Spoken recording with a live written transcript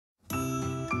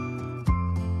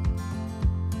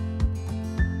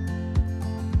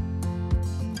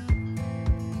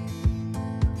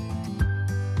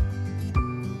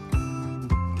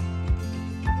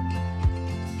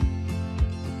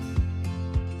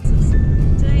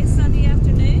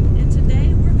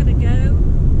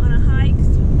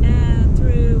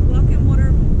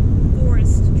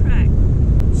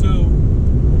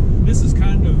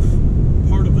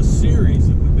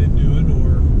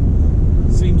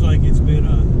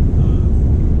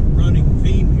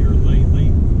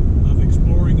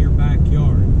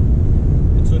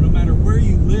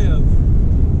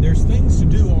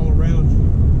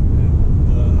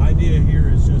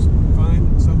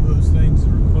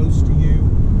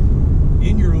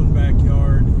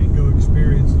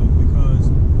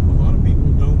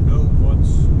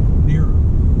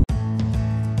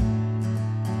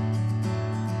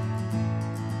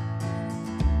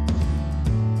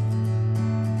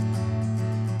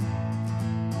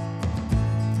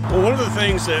Well, one of the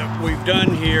things that we've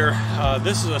done here,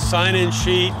 this is a sign-in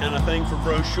sheet and a thing for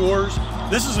brochures.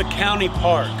 This is a county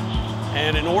park,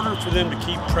 and in order for them to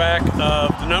keep track of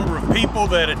the number of people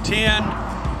that attend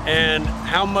and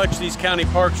how much these county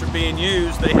parks are being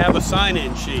used, they have a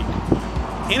sign-in sheet.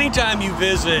 Anytime you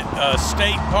visit a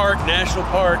state park, national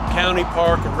park, county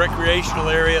park, or recreational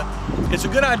area, it's a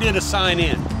good idea to sign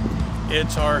in.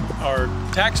 It's our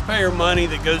taxpayer money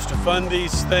that goes to fund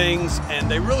these things, and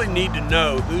they really need to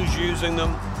know who's using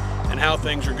them and how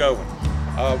things are going.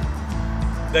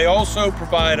 They also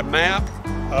provide a map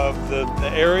of the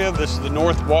area. This is the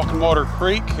North Walking Water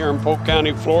Creek here in Polk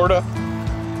County, Florida.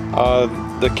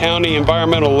 The County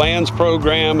Environmental Lands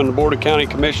Program and the Board of County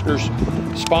Commissioners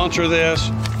sponsor this.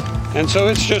 And so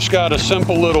it's just got a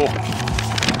simple little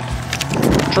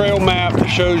trail map that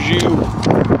shows you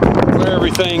where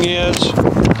everything is.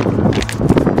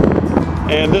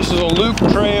 And this is a loop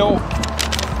trail.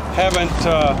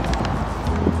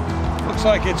 Looks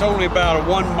like it's only about a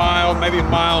 1 mile, maybe a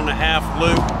 1.5 mile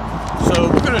loop. So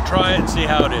we're gonna try it and see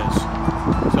how it is.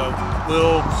 So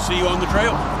we'll see you on the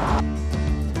trail.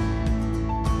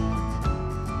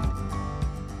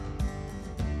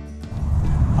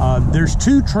 There's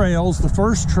two trails. The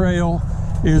first trail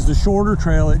is the shorter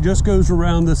trail. It just goes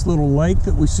around this little lake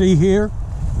that we see here.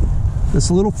 This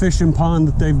little fishing pond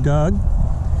that they've dug.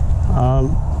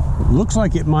 Looks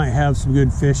like it might have some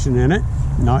good fishing in it.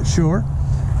 Not sure.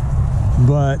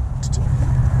 But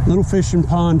little fishing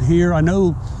pond here. I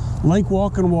know Lake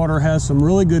Walking Water has some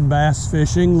really good bass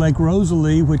fishing. Lake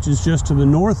Rosalie, which is just to the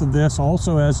north of this,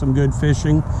 also has some good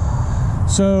fishing.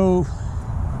 So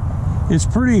it's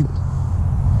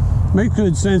makes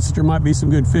good sense that there might be some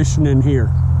good fishing in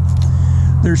here.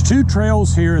 There's two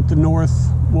trails here at the North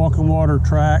Walking Water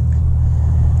tract.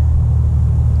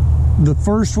 The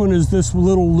first one is this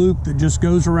little loop that just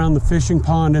goes around the fishing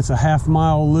pond. It's a 1/2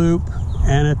 mile loop.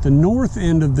 And at the north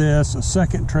end of this, a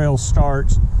second trail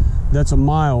starts. That's a 1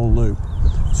 mile loop.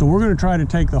 So we're gonna try to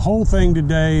take the whole thing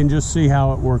today and just see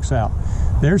how it works out.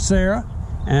 There's Sarah,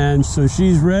 and so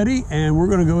she's ready, and we're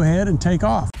gonna go ahead and take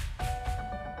off.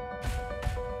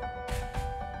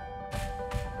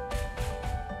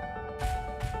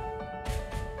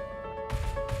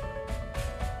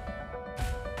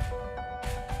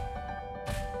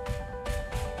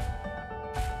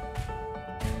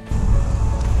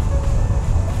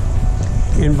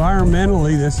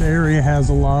 Environmentally, this area has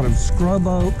a lot of scrub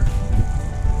oak,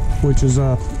 which is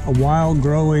a wild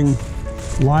growing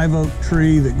live oak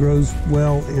tree that grows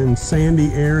well in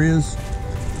sandy areas.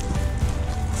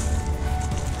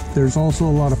 There's also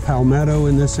a lot of palmetto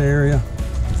in this area.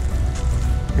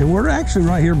 And we're actually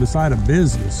right here beside a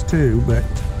business too, but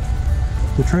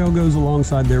the trail goes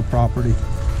alongside their property.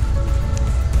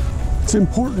 It's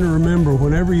important to remember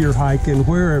whenever you're hiking,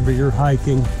 wherever you're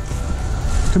hiking,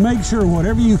 to make sure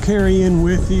whatever you carry in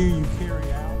with you, you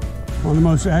carry out. One of the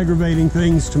most aggravating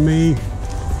things to me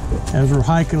as we're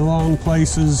hiking along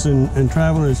places and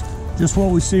traveling is just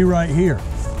what we see right here.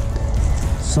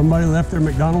 Somebody left their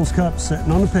McDonald's cup sitting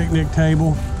on the picnic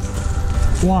table.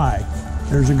 Why?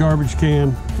 There's a garbage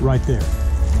can right there.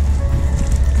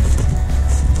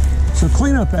 So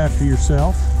clean up after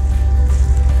yourself.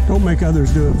 Don't make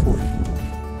others do it for you.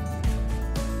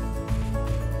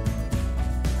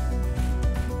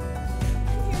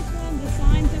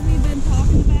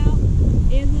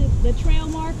 The trail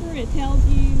marker, it tells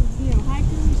you,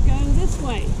 hikers go this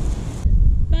way.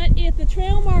 But if the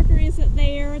trail marker isn't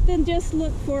there, then just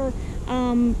look for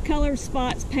color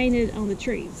spots painted on the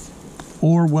trees.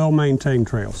 Or well-maintained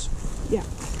trails. Yeah.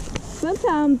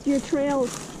 Sometimes your trail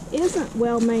isn't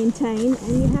well-maintained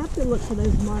and you have to look for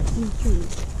those marks in the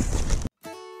trees.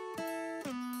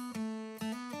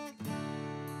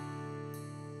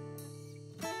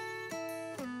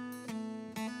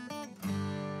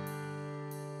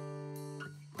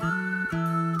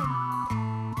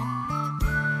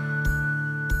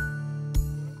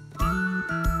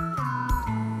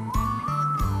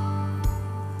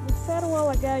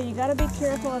 Ago, you got to be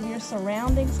careful of your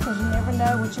surroundings because you never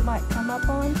know what you might come up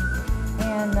on.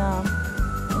 And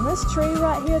in this tree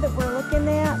right here that we're looking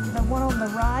at, the one on the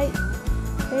right,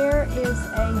 there is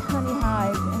a honey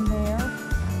hive in there.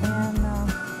 And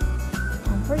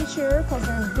I'm pretty sure because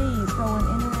there's bees going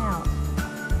in and out.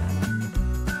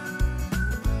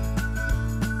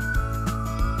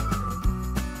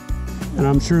 And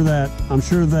I'm sure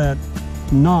that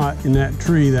knot in that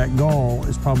tree, that gall,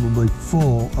 is probably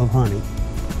full of honey.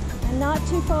 And not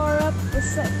too far up to the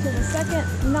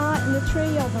second knot in the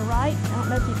tree on the right, I don't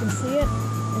know if you can see it,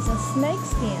 is a snake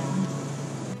skin.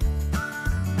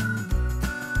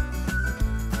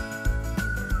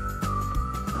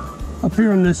 Up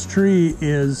here on this tree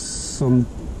is some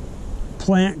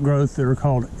plant growth that are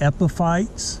called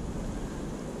epiphytes.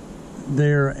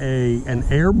 They're an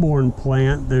airborne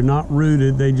plant. They're not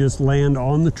rooted, they just land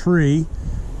on the tree.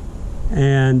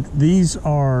 And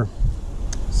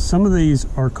some of these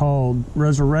are called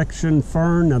resurrection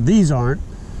fern. Now these aren't.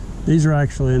 These are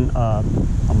actually a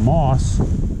moss.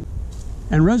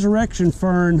 And resurrection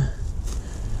fern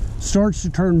starts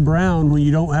to turn brown when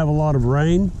you don't have a lot of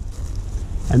rain.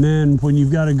 And then when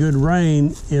you've got a good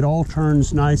rain, it all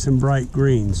turns nice and bright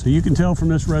green. So you can tell from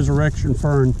this resurrection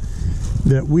fern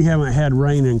that we haven't had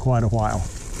rain in quite a while.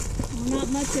 Well, not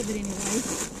much of it anyway.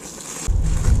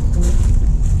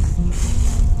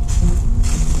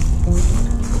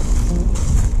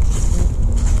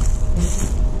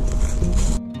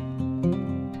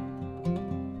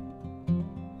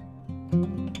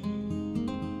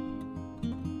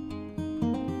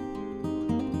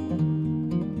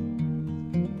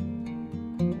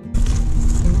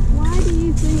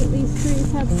 These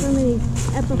trees have so many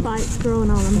epiphytes growing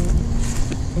on them.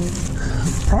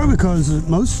 Probably because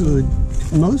most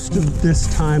of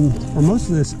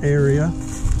this area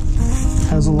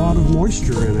has a lot of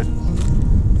moisture in it,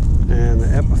 and the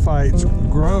epiphytes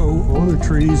grow on the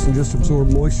trees and just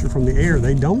absorb moisture from the air.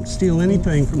 They don't steal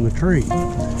anything from the tree.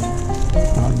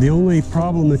 The only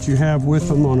problem that you have with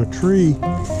them on a tree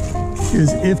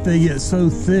is if they get so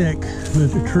thick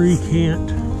that the tree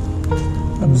can't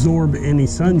absorb any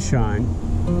sunshine.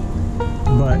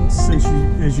 But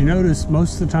as you notice,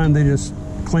 most of the time they just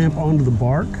clamp onto the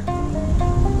bark,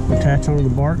 attach onto the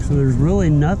bark, so there's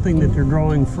really nothing that they're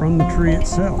drawing from the tree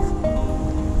itself.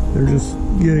 They're just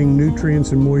getting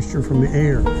nutrients and moisture from the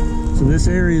air. So this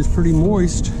area is pretty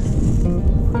moist.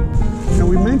 Now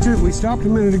we stopped a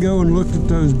minute ago and looked at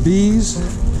those bees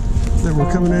that were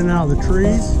coming in and out of the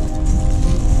trees.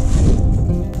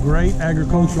 Great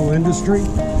agricultural industry.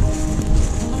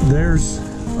 There's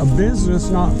a business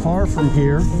not far from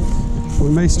here. We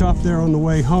may stop there on the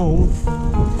way home.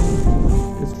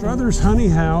 The Struthers honey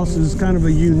house is kind of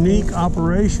a unique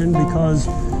operation because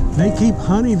they keep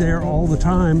honey there all the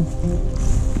time,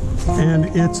 and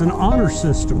it's an honor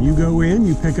system. You go in,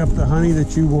 you pick up the honey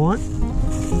that you want,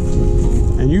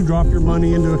 and you drop your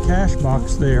money into a cash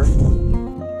box there.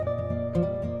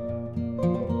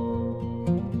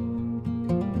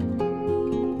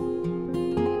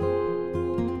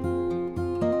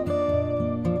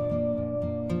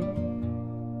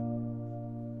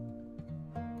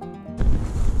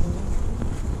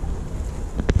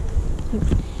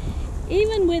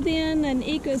 Even within an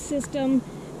ecosystem,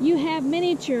 you have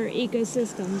miniature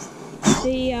ecosystems.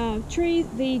 The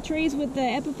trees with the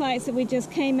epiphytes that we just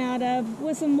came out of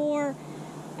was a more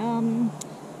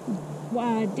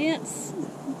dense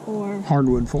or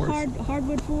hardwood forest.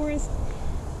 Hardwood forest.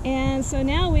 And so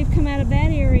now we've come out of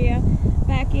that area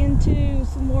back into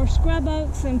some more scrub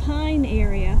oaks and pine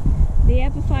area. The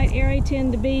epiphyte area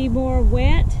tend to be more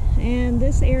wet, and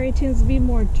this area tends to be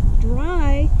more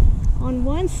dry on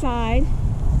one side,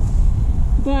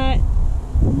 but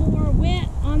more wet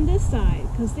on this side,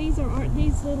 because aren't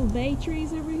these little bay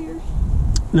trees over here?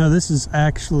 No, this is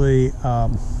actually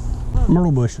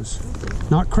myrtle bushes.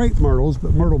 Not crepe myrtles,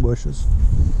 but myrtle bushes.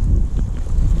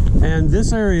 And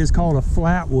this area is called a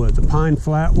flatwoods, a pine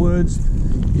flatwoods.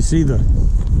 You see the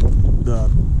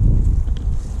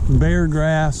bare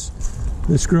grass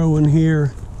that's growing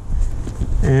here.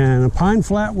 And a pine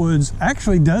flatwoods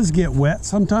actually does get wet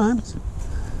sometimes,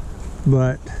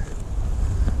 but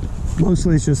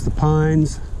mostly it's just the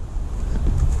pines,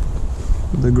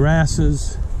 the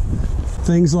grasses.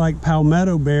 Things like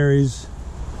palmetto berries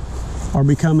are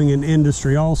becoming an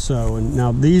industry also. And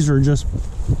now these are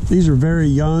very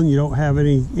young. You don't have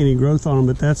any growth on them,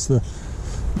 but that's the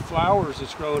flowers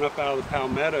that's growing up out of the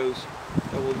palmettos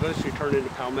that will eventually turn into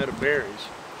palmetto berries.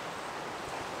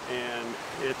 And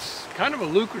it's kind of a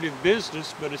lucrative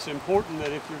business, but it's important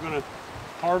that if you're going to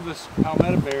harvest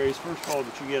palmetto berries, first of all,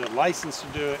 that you get a license to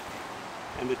do it,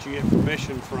 and that you get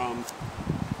permission from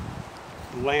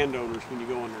the landowners when you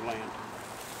go on their land.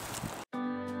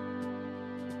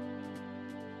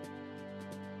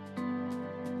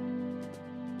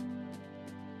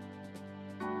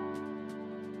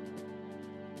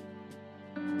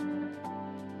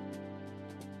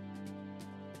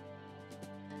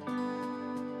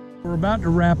 We're about to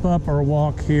wrap up our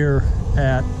walk here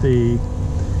at the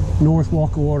North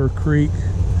Walkawater Creek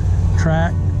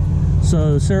track.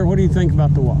 So, Sarah, what do you think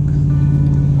about the walk?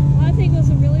 Well, I think it was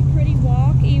a really pretty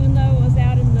walk, even though it was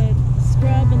out in the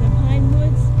scrub and the pine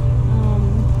woods.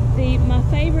 My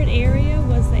favorite area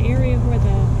was the area where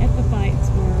the epiphytes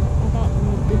were. I thought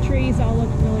the trees all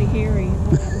looked really hairy. I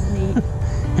thought that was neat.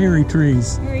 hairy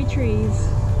trees. Hairy trees.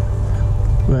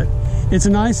 But it's a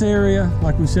nice area,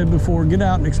 like we said before. Get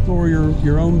out and explore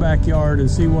your own backyard and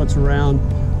see what's around.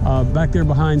 Back there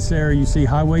behind Sarah, you see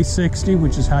Highway 60,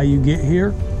 which is how you get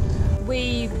here.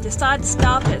 We decided to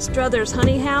stop at Struthers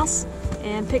Honey House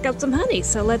and pick up some honey.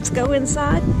 So let's go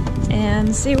inside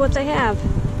and see what they have.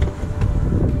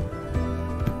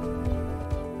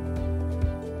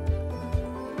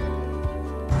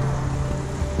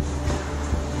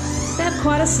 They have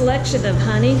quite a selection of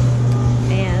honey,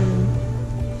 and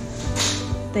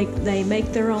they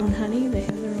make their own honey. They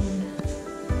have their own.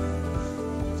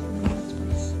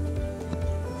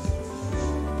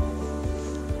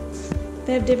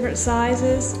 They have different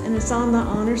sizes, and it's on the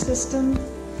honor system.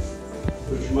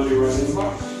 Put your money right in the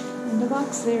box. In the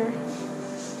box there.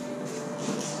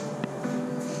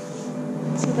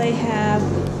 So they have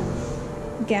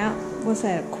Gall. What's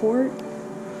that? A quart?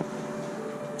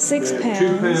 6 pounds.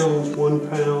 2 pounds, 1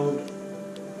 pound,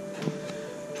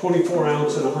 24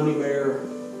 ounce in a honey bear.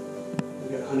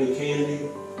 They've got honey candy,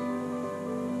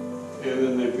 and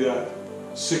then they've got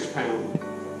 6 pound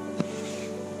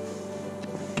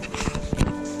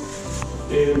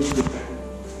and 3 pound.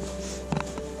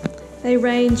 They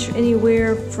range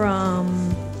anywhere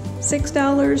from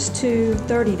 $6 to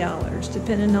 $30,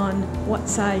 depending on what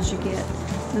size you get.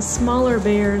 The smaller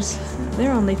bears,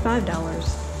 they're only $5.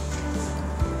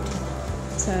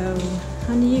 So,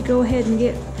 honey, you go ahead and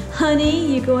get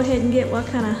what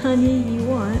kind of honey you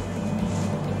want.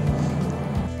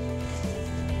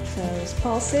 So, as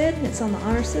Paul said, it's on the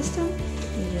honor system.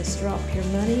 You just drop your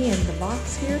money in the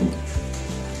box here.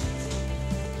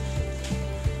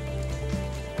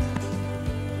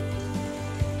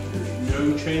 There's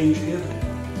no change given.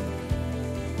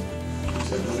 Just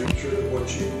have to make sure that what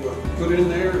you put in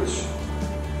there is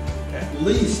at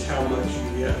least how much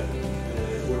you get.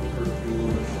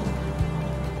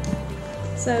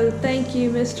 So thank you,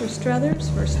 Mr. Struthers,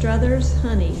 for Struthers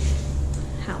Honey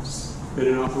House. Been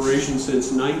in operation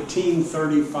since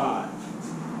 1935.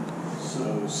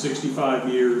 So 65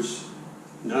 years,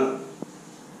 no,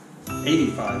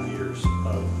 85 years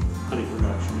of honey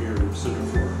production here.